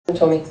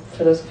Tommy,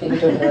 for those of you who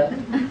don't know that.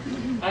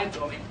 Hi,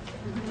 Tommy.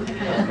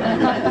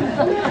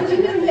 Have you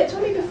never met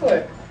Tommy before?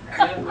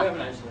 Yeah, we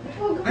haven't actually.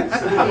 Oh, God,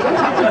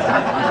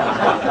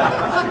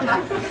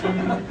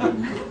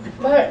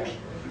 Mark,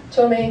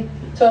 Tommy,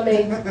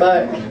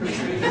 Mark.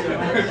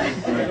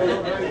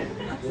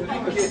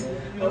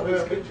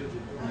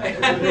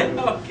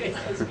 Okay,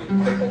 that's good.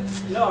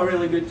 Not a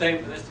really good time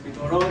for this to be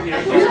going on here.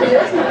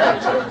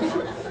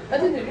 I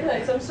didn't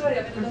realise, I'm sorry,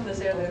 I would have done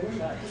this earlier.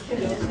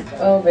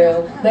 Oh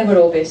well, they were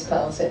all best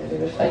pals anyway,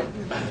 we were fine.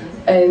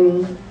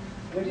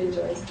 What do you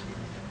enjoy?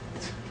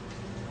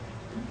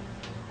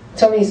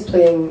 Tommy's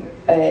playing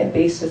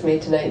bass with me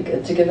tonight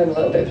to give him a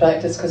little bit of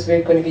practice because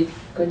we're going to be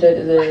going down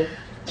to the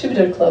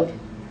Troubadour Club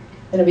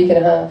in a week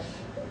and a half.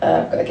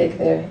 I've got a gig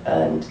there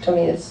and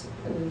Tommy is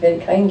very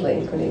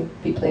kindly going to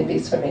be playing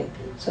bass for me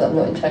so that I'm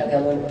not entirely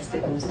alone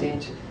on the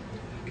stage.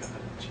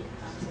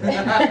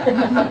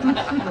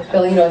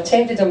 Well, you know, I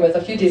tempted him with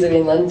a few days away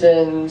in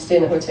London, stay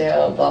in a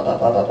hotel, blah blah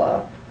blah blah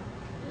blah.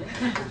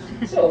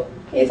 So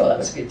he thought that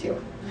was a good deal.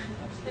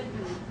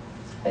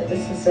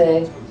 This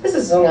is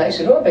a song I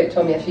actually wrote about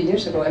Tommy a few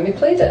years ago, and we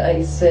played it at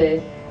his,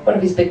 one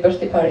of his big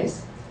birthday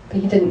parties, but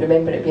he didn't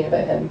remember it being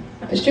about him.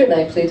 But Stuart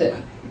and I played it. Do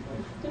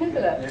you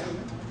remember that? Yeah.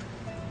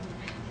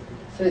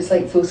 So it's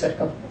like full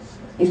circle.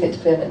 He's meant to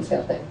play on it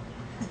himself now.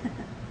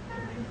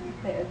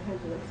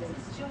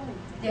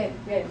 Yeah,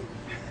 yeah.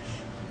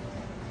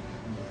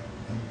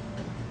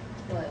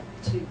 1,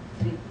 2,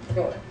 3,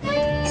 4.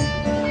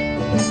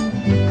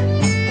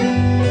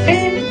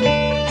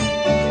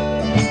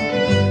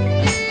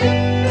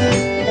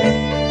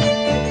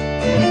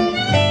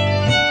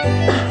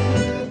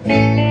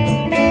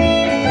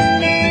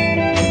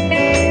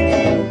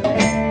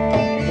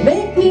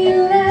 Make me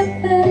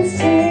laugh and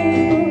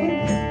sing,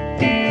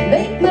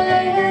 make my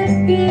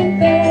happy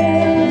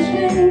bells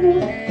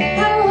ring. I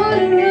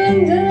wanna run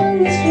down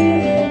the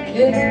street and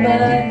kick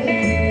my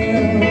heels.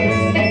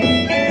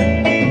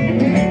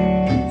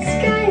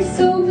 Sky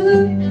so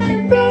blue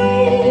and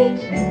bright,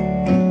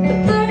 the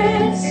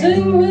birds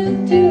sing with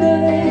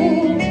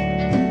delight.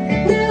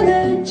 Now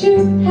that you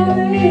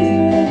are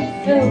here, it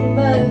filled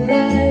my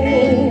life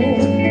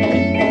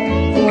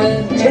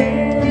with joy.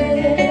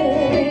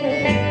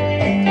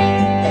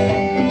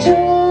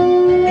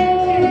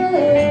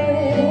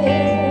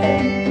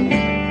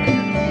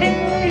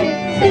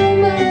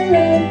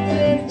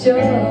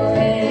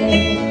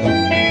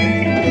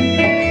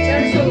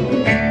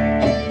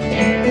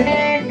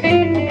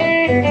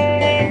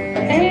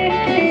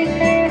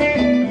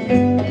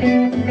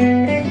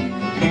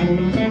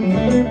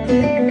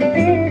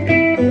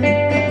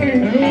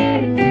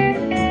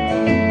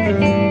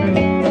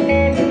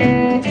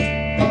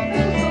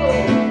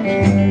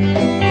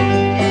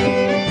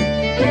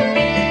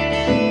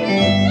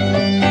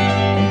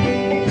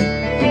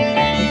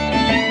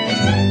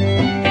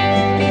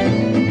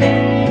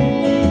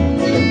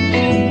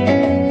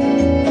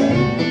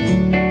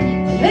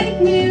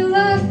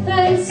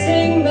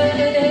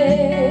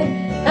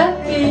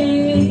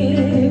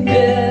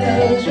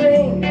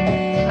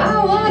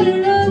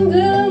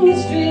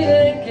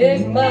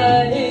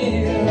 My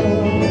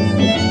heels.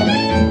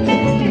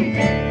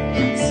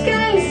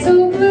 Sky so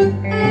blue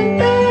and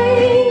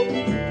bright,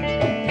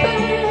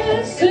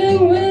 birds sing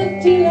with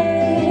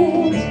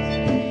delight.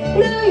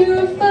 Now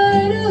you're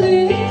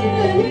finally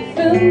here and you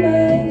fill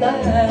my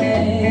life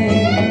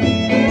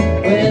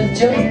with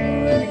joy.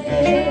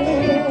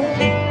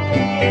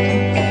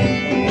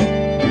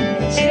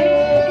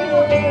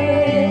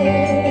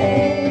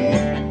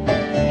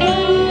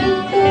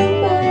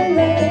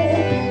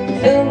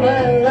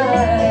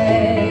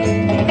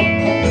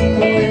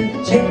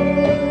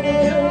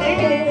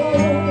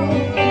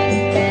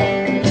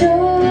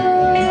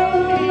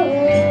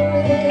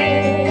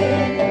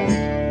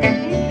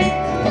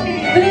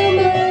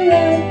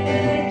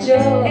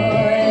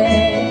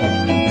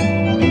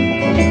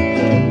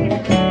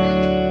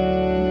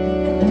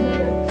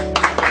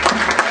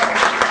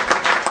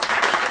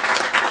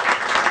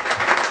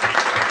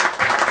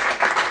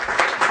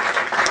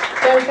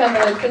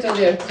 Cameron, put on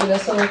there, Tina,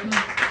 so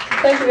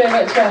thank you very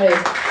much, Harry. I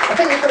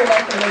think you're coming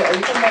back in a minute. Are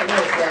you coming back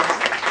now? Yes.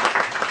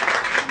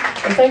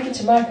 And thank you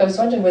to Mark. I was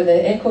wondering where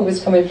the echo was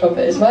coming from,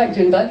 but it's Mark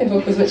doing backing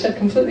vocals, which I'd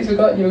completely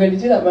forgotten you were going to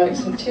do that, Mark,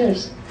 so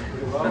cheers.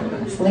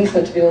 It's nice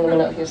not to be the only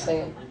one up here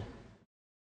singing.